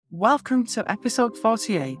Welcome to episode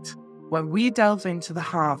 48, where we delve into the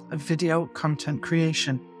heart of video content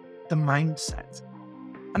creation, the mindset.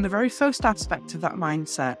 And the very first aspect of that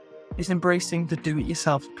mindset is embracing the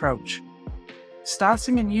do-it-yourself approach.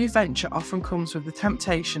 Starting a new venture often comes with the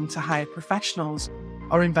temptation to hire professionals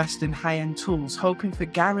or invest in high-end tools, hoping for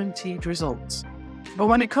guaranteed results. But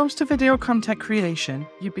when it comes to video content creation,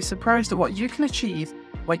 you'd be surprised at what you can achieve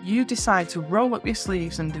when you decide to roll up your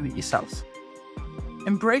sleeves and do it yourself.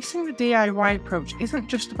 Embracing the DIY approach isn't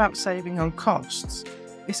just about saving on costs.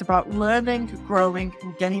 It's about learning, growing,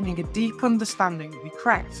 and gaining a deep understanding of your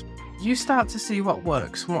craft. You start to see what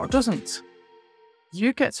works and what doesn't.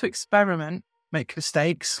 You get to experiment, make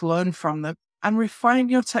mistakes, learn from them, and refine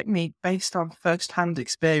your technique based on first-hand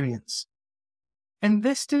experience. In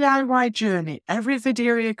this DIY journey, every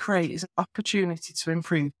video you create is an opportunity to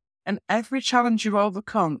improve, and every challenge you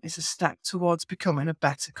overcome is a step towards becoming a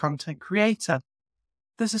better content creator.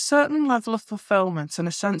 There's a certain level of fulfillment and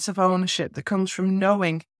a sense of ownership that comes from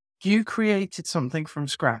knowing you created something from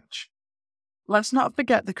scratch. Let's not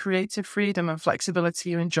forget the creative freedom and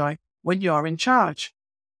flexibility you enjoy when you're in charge.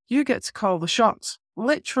 You get to call the shots,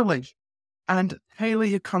 literally, and tailor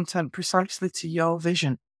your content precisely to your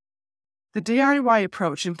vision. The DIY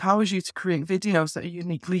approach empowers you to create videos that are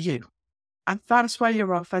uniquely you, and that's where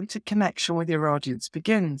your authentic connection with your audience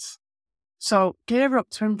begins. So gear up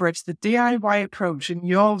to embrace the DIY approach in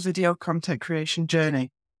your video content creation journey.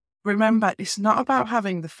 Remember, it's not about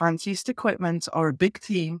having the fanciest equipment or a big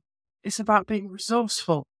team. It's about being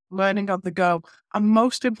resourceful, learning on the go, and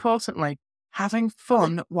most importantly, having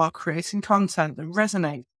fun while creating content that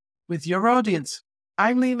resonates with your audience.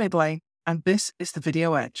 I'm Lee Midley, and this is The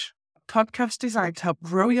Video Edge, a podcast designed to help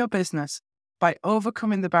grow your business by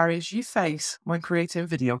overcoming the barriers you face when creating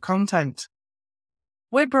video content.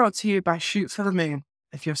 We're brought to you by Shoot for the Moon.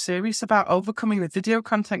 If you're serious about overcoming the video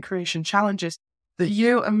content creation challenges that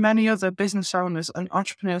you and many other business owners and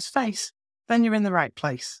entrepreneurs face, then you're in the right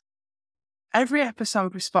place. Every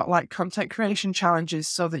episode we spotlight content creation challenges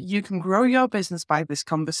so that you can grow your business by this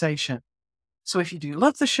conversation. So if you do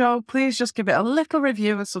love the show, please just give it a little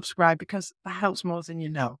review and subscribe because that helps more than you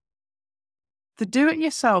know. The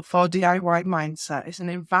do-it-yourself or DIY mindset is an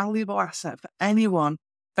invaluable asset for anyone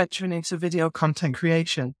venturing into video content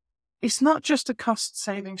creation. It's not just a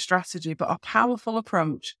cost-saving strategy, but a powerful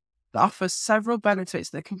approach that offers several benefits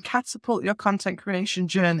that can catapult your content creation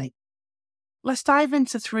journey. Let's dive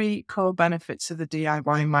into 3 core benefits of the DIY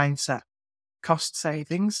mindset: cost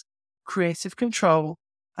savings, creative control,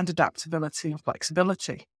 and adaptability and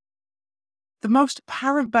flexibility. The most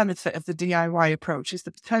apparent benefit of the DIY approach is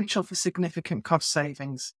the potential for significant cost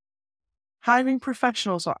savings. Hiring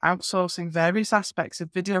professionals or outsourcing various aspects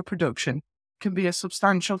of video production can be a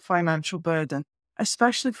substantial financial burden,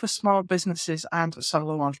 especially for small businesses and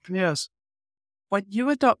solo entrepreneurs. When you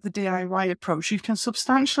adopt the DIY approach, you can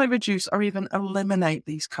substantially reduce or even eliminate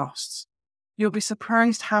these costs. You'll be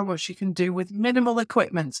surprised how much you can do with minimal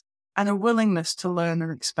equipment and a willingness to learn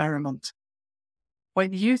and experiment.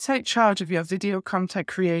 When you take charge of your video content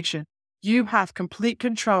creation, you have complete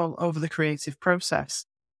control over the creative process.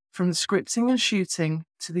 From the scripting and shooting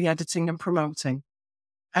to the editing and promoting,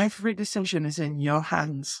 every decision is in your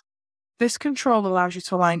hands. This control allows you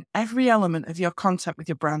to align every element of your content with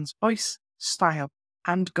your brand's voice, style,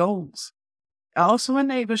 and goals. It also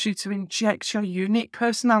enables you to inject your unique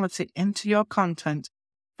personality into your content,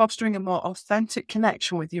 fostering a more authentic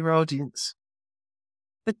connection with your audience.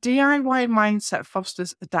 The DIY mindset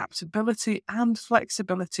fosters adaptability and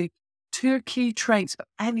flexibility, 2 key traits of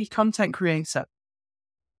any content creator.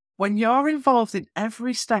 When you're involved in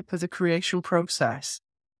every step of the creation process,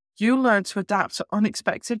 you learn to adapt to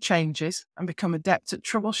unexpected changes and become adept at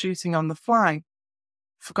troubleshooting on the fly.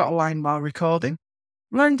 Forgot a line while recording.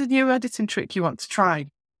 Learned a new editing trick you want to try.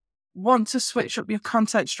 Want to switch up your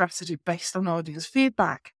content strategy based on audience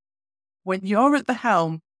feedback. When you're at the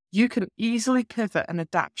helm, you can easily pivot and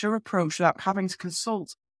adapt your approach without having to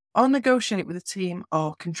consult or negotiate with a team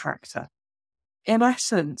or contractor. In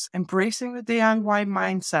essence, embracing the DIY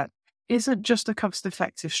mindset isn't just a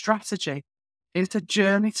cost-effective strategy. It's a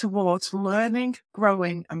journey towards learning,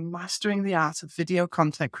 growing, and mastering the art of video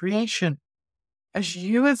content creation. As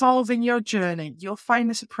you evolve in your journey, you'll find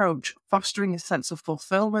this approach fostering a sense of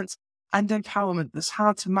fulfillment and empowerment that's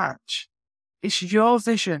hard to match. It's your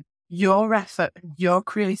vision, your effort, and your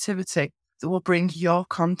creativity that will bring your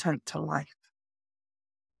content to life.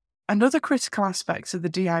 Another critical aspect of the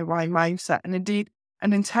DIY mindset, and indeed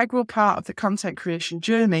an integral part of the content creation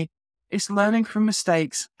journey, is learning from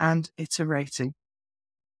mistakes and iterating.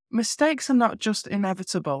 Mistakes are not just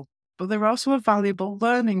inevitable, but they're also a valuable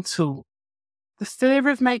learning tool. The fear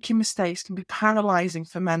of making mistakes can be paralyzing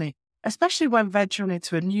for many, especially when venturing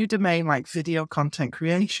into a new domain like video content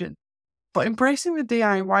creation. But embracing the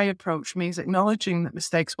DIY approach means acknowledging that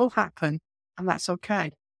mistakes will happen, and that's okay.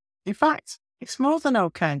 In fact, it's more than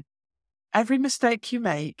okay. Every mistake you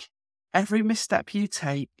make, every misstep you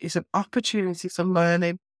take is an opportunity for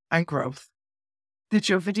learning and growth. Did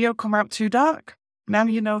your video come out too dark? Now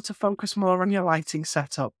you know to focus more on your lighting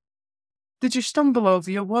setup. Did you stumble over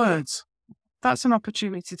your words? That's an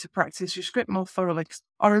opportunity to practice your script more thoroughly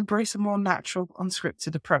or embrace a more natural,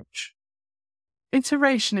 unscripted approach.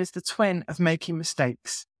 Iteration is the twin of making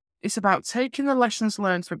mistakes. It's about taking the lessons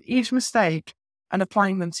learned from each mistake and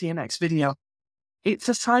applying them to your next video. It's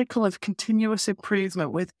a cycle of continuous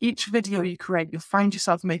improvement. With each video you create, you'll find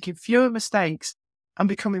yourself making fewer mistakes and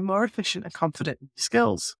becoming more efficient and confident in your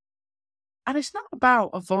skills. And it's not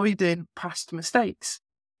about avoiding past mistakes.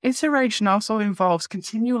 Iteration also involves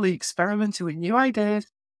continually experimenting with new ideas,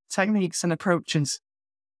 techniques, and approaches.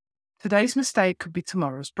 Today's mistake could be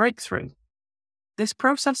tomorrow's breakthrough. This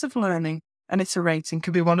process of learning and iterating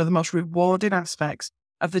can be one of the most rewarding aspects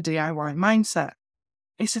of the DIY mindset.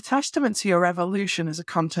 It's a testament to your evolution as a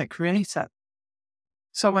content creator.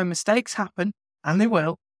 So when mistakes happen, and they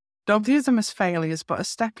will, don't view them as failures, but as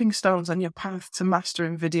stepping stones on your path to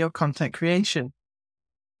mastering video content creation.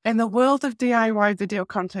 In the world of DIY video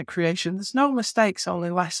content creation, there's no mistakes, only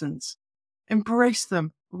lessons. Embrace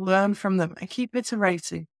them, learn from them, and keep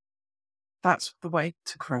iterating. That's the way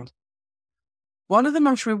to grow. One of the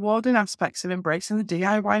most rewarding aspects of embracing the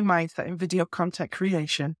DIY mindset in video content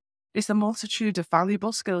creation is the multitude of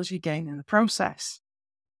valuable skills you gain in the process.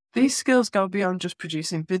 These skills go beyond just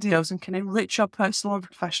producing videos and can enrich your personal and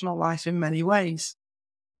professional life in many ways.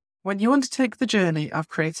 When you undertake the journey of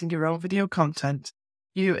creating your own video content,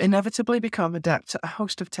 you inevitably become adept at a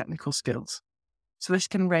host of technical skills. So this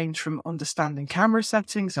can range from understanding camera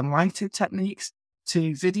settings and lighting techniques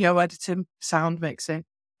to video editing, sound mixing,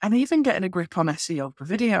 and even getting a grip on SEO for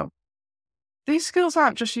video. These skills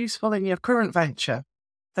aren't just useful in your current venture,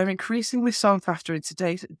 they're increasingly sought after in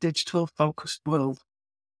today's digital-focused world.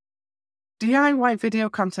 DIY video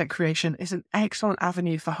content creation is an excellent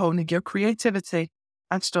avenue for honing your creativity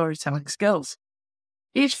and storytelling skills.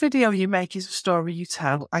 Each video you make is a story you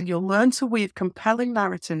tell, and you'll learn to weave compelling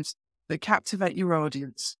narratives that captivate your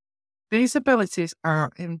audience. These abilities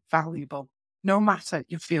are invaluable, no matter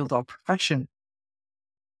your field or profession.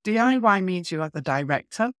 DIY means you are the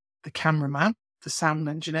director, the cameraman, the sound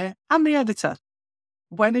engineer, and the editor.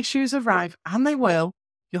 When issues arrive, and they will,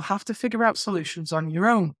 you'll have to figure out solutions on your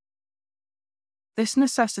own. This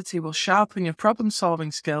necessity will sharpen your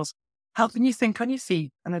problem-solving skills, helping you think on your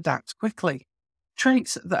feet and adapt quickly.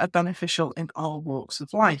 Traits that are beneficial in all walks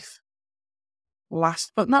of life.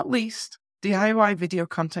 Last but not least, DIY video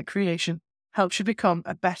content creation helps you become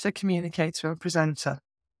a better communicator and presenter.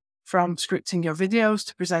 From scripting your videos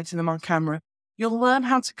to presenting them on camera, you'll learn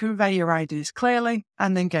how to convey your ideas clearly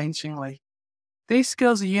and engagingly. These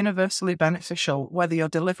skills are universally beneficial whether you're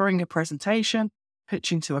delivering a presentation,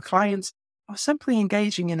 pitching to a client, or simply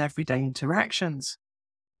engaging in everyday interactions.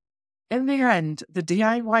 In the end, the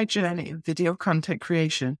DIY journey in video content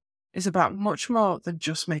creation is about much more than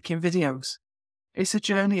just making videos. It's a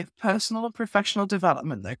journey of personal and professional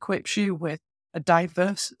development that equips you with a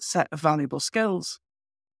diverse set of valuable skills.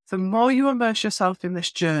 The more you immerse yourself in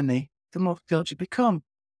this journey, the more skilled you become,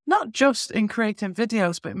 not just in creating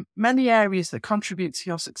videos, but in many areas that contribute to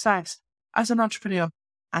your success as an entrepreneur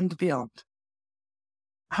and beyond.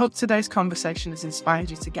 I hope today's conversation has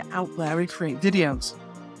inspired you to get out there and create videos.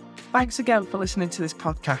 Thanks again for listening to this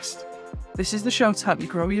podcast. This is the show to help you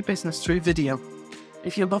grow your business through video.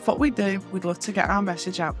 If you love what we do, we'd love to get our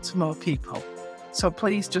message out to more people. So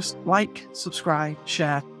please just like, subscribe,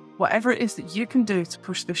 share, whatever it is that you can do to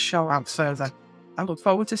push this show out further. I look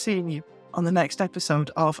forward to seeing you on the next episode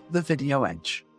of The Video Edge.